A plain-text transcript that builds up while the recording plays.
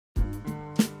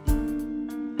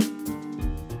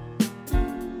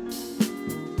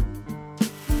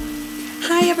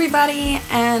Hi everybody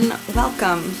and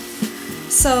welcome.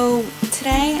 So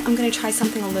today I'm going to try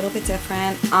something a little bit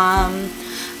different.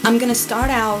 I'm going to start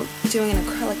out doing an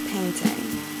acrylic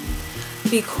painting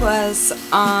because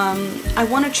I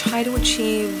want to try to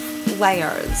achieve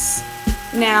layers.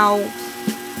 Now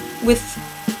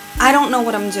I don't know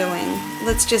what I'm doing,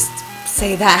 let's just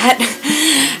say that,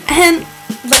 and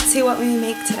let's see what we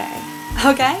make today,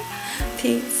 okay?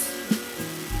 Peace.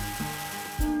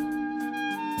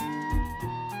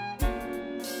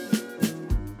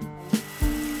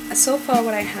 So far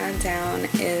what I had down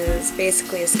is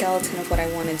basically a skeleton of what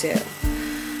I want to do.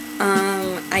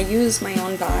 I use my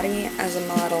own body as a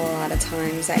model a lot of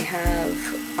times. I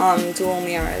have dual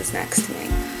mirrors next to me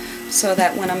so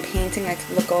that when I'm painting I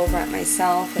can look over at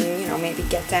myself and, you know, maybe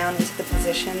get down into the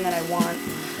position that I want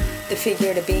the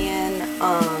figure to be in.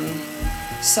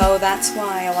 So that's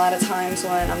why a lot of times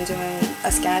when I'm doing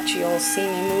a sketch you'll see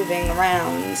me moving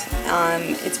around.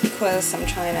 It's because I'm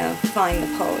trying to find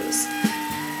the pose.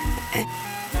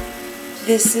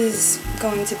 This is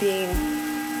going to be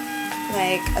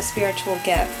like a spiritual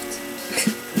gift.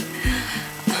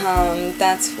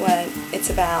 That's what it's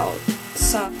about.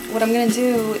 So what I'm going to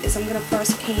do is I'm going to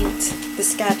first paint the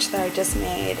sketch that I just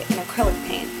made in acrylic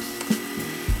paint.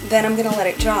 Then I'm going to let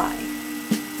it dry.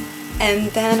 And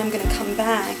then I'm going to come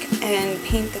back and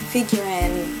paint the figure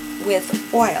in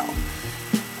with oil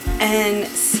and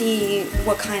see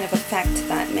what kind of effect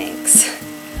that makes.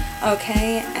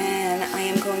 Okay, and I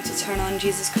am going to turn on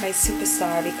Jesus Christ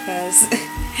Superstar because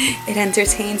it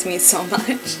entertains me so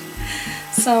much.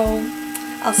 So,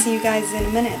 I'll see you guys in a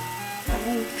minute.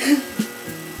 Bye.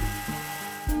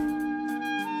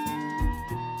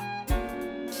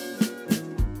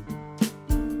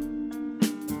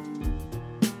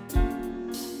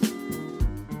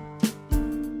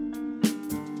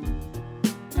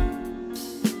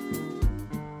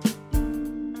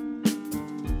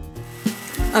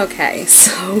 Okay,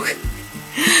 so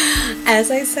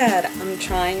as I said, I'm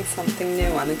trying something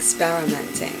new, I'm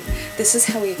experimenting. This is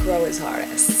how we grow as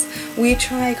artists. We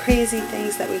try crazy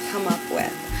things that we come up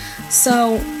with.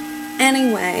 So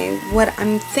anyway, what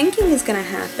I'm thinking is going to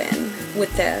happen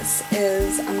with this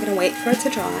is I'm going to wait for it to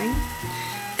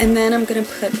dry, and then I'm going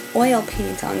to put oil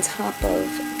paint on top of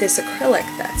this acrylic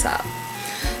that's up.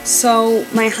 So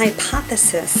my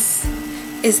hypothesis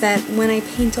is that when I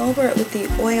paint over it with the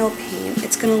oil paint,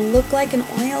 it's going to look like an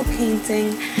oil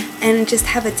painting and just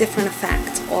have a different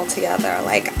effect altogether.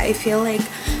 Like, I feel like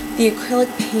the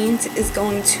acrylic paint is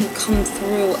going to come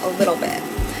through a little bit.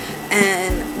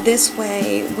 And this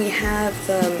way we have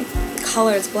the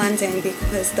colors blending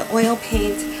because the oil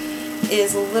paint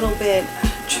is a little bit,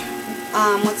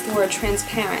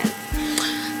 transparent.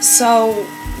 So,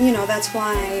 you know, that's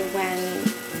why when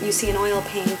you see an oil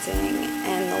painting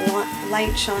and the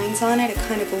light shines on it, it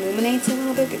kind of illuminates a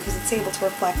little bit because it's able to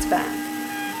reflect back,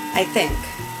 I think.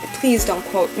 Please don't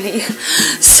quote me.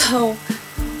 So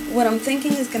what I'm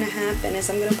thinking is going to happen is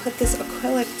I'm going to put this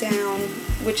acrylic down,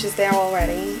 which is there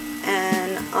already,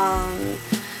 and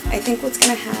I think what's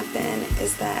going to happen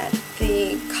is that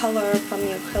the color from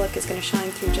the acrylic is going to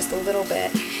shine through just a little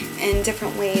bit in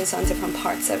different ways on different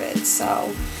parts of it.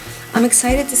 So I'm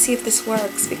excited to see if this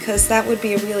works because that would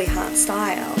be a really hot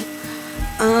style.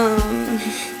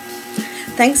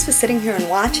 Thanks for sitting here and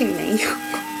watching me.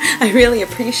 I really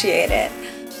appreciate it.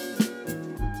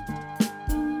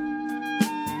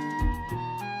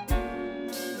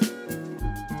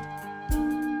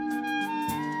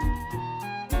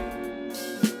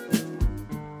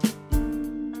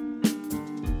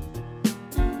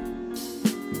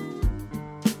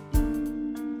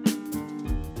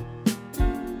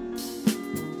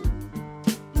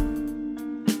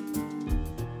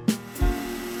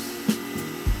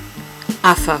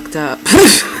 I fucked up.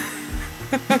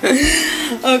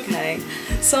 Okay,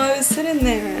 so I was sitting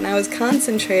there and I was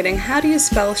concentrating. How do you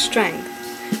spell strength?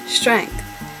 Strength.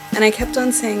 And I kept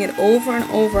on saying it over and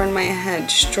over in my head,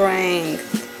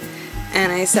 strength.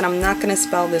 And I said, I'm not going to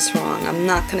spell this wrong. I'm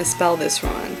not going to spell this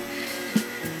wrong.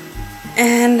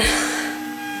 And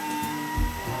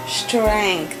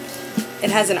strength.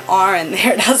 It has an R in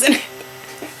there, doesn't it?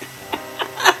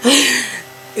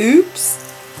 Oops.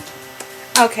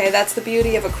 Okay, that's the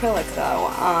beauty of acrylic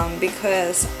though,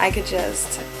 because I could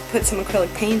just put some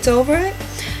acrylic paint over it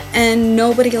and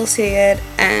nobody will see it,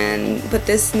 but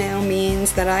this now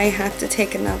means that I have to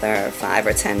take another 5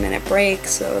 or 10 minute break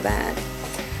so that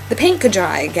the paint could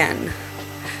dry again.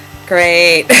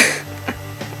 Great.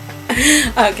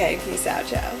 Okay, peace out,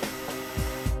 Joe.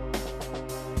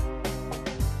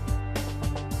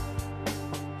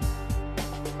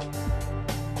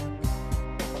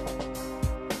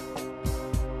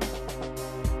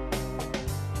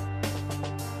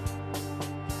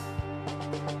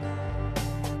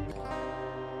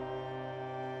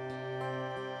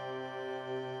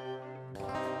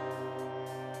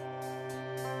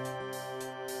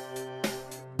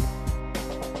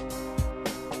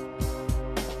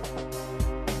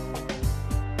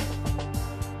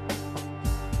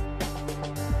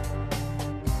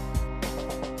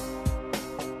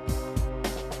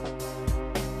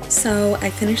 So I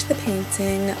finished the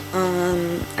painting.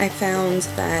 I found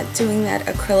that doing that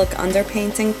acrylic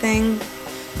underpainting thing,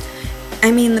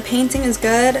 I mean, the painting is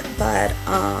good, but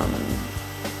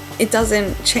it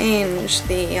doesn't change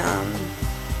the,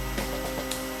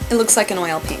 it looks like an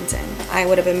oil painting. I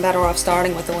would have been better off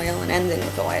starting with oil and ending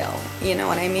with oil, you know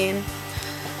what I mean?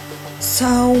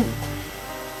 So,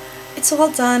 it's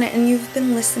all done, and you've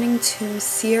been listening to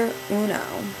Sere Uno.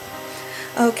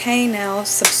 Okay, now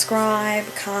subscribe,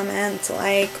 comment,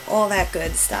 like, all that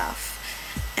good stuff.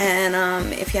 And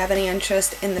if you have any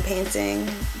interest in the painting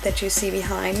that you see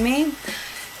behind me,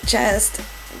 just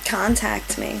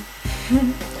contact me.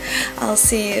 I'll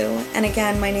see you. And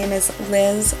again, my name is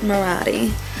Liz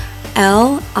Marotti.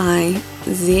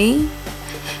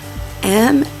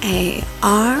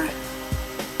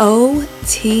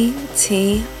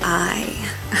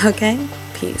 LIZMAROTTI. Okay?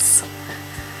 Peace.